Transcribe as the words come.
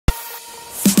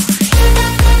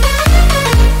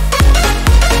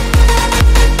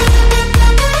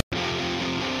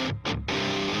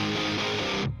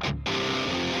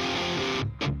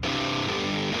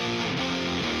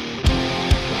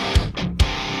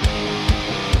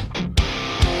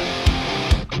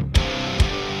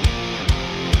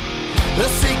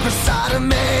inside of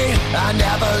me, I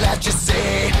never let you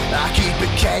see. I keep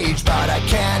it caged, but I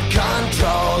can't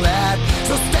control it.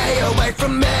 So stay away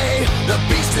from me, the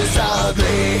beast is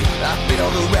ugly. I feel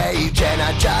the rage and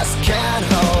I just can't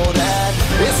hold it.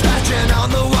 It's scratching on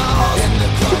the walls, in the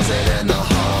closet, in the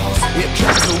halls. It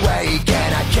comes awake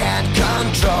and I can't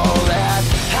control it.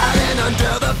 Hiding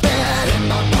under the bed, in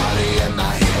my body, in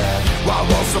my head. Why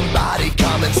won't somebody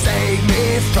come and save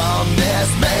me from this?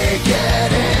 Make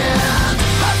it end.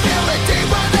 I feel it deep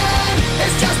within,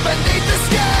 it's just beneath the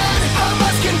skin. I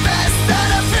must confess that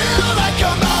I feel like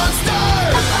a monster.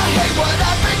 I hate what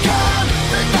I've become,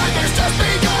 the nightmare's just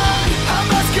begun. I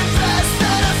must confess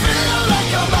that I feel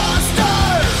like a monster.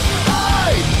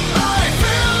 I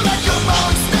feel like a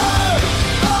monster.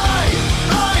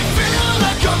 I feel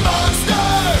like a monster.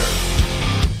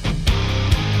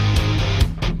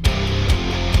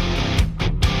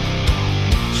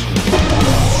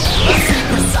 A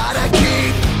secret side I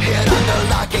keep, hid under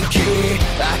lock and key.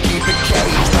 I keep it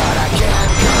caged, but I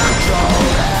can't control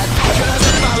it. Cause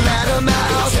if I let him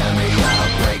out, tear me up,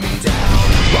 break me down.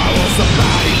 Why won't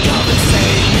somebody come and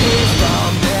save me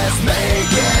from this?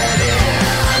 Make it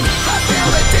end. I feel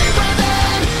it deep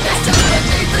within, it's just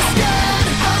beneath the skin.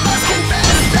 I must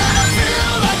confess that I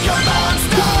feel like a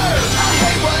monster. I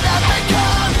hate what I've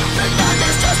become, the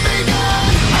nightmare's just begun.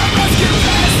 I must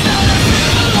confess that I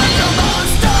feel like a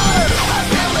monster. I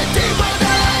feel it deep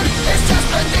within, it's just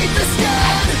beneath the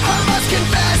skin. I must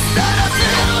confess that I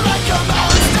feel like a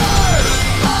monster.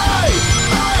 I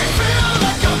feel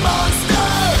like a monster.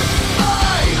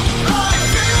 I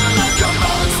feel like a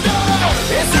monster.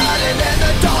 It's hiding in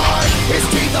the dark, its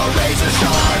teeth are razor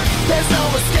sharp. There's no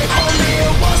escape for me,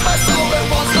 it wants my soul, it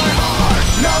wants my heart.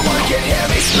 No one can hear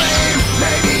me scream,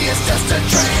 maybe it's just a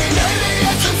dream. Maybe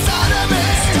it's inside of me.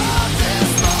 Stop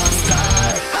this monster.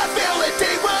 I feel it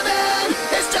deep within,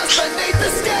 it's just beneath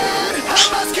the skin. I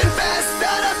must confess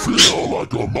that I feel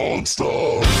like a monster.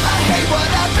 I hate what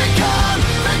I've become,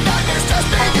 the nightmare's just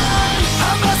begun.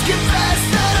 I must confess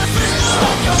that I feel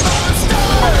like a monster.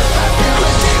 I feel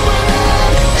it deep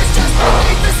within, it's just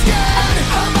beneath the skin.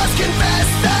 I must confess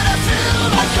that I feel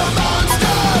like a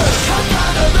monster. I'm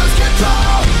gonna lose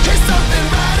control, it's something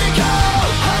radical.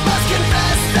 I must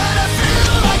confess that I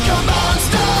feel like a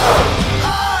monster.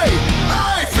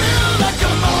 I feel like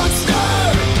a monster.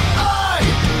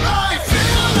 I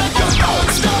feel like a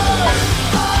monster.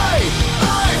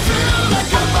 I feel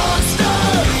like a monster.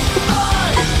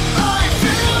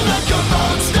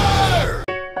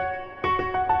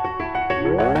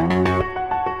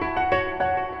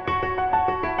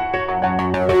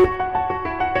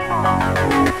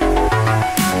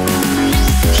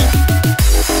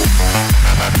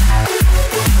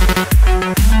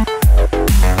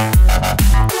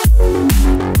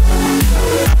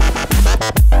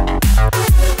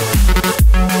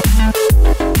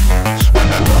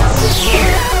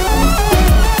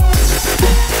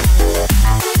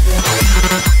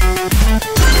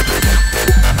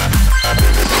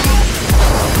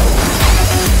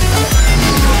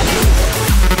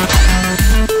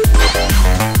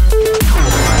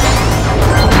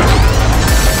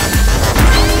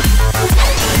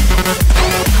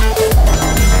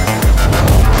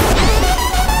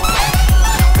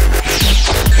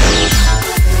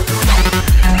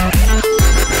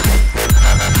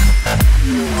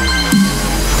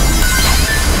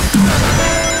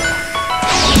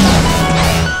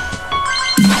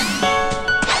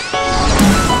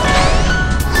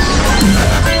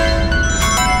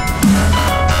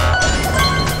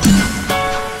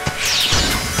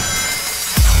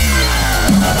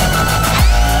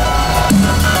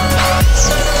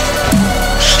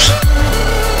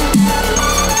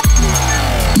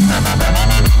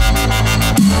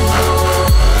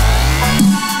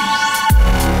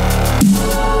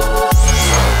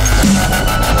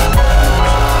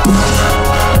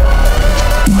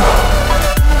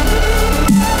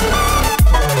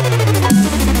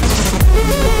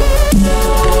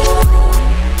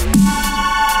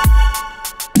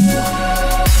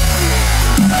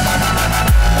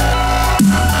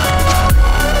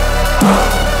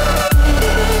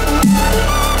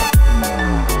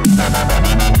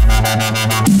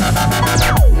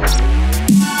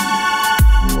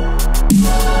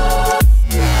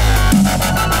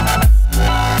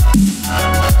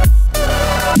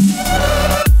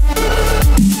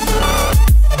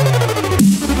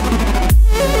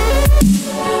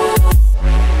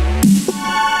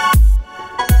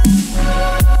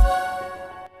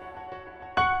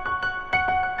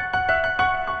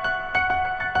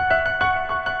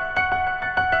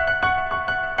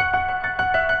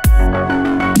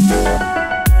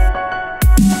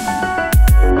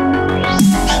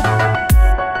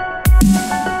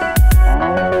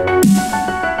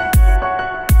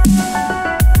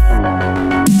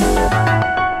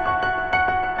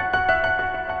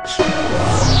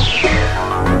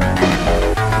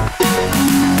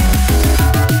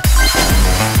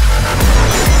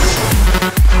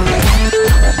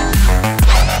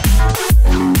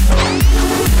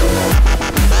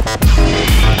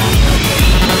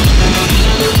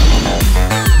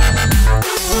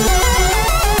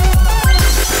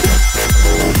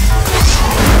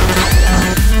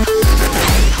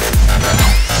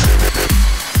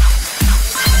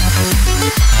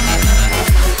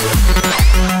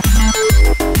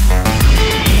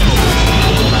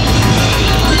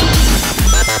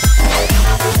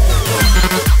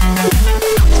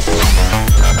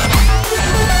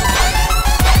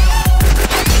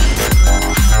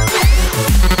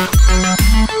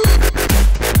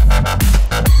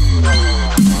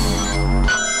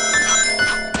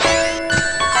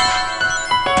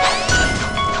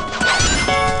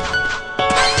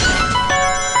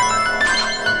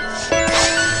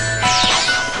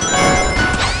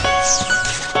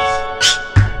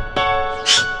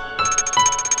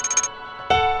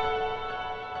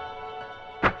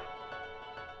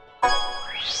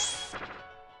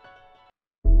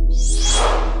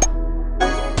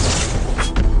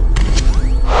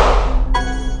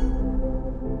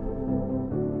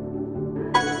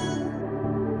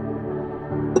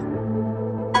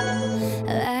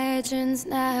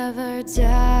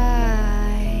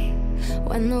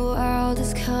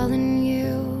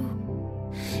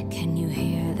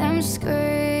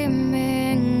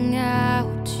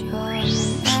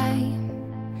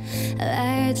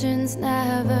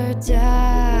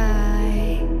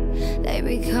 die, they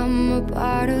become a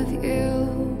part of you.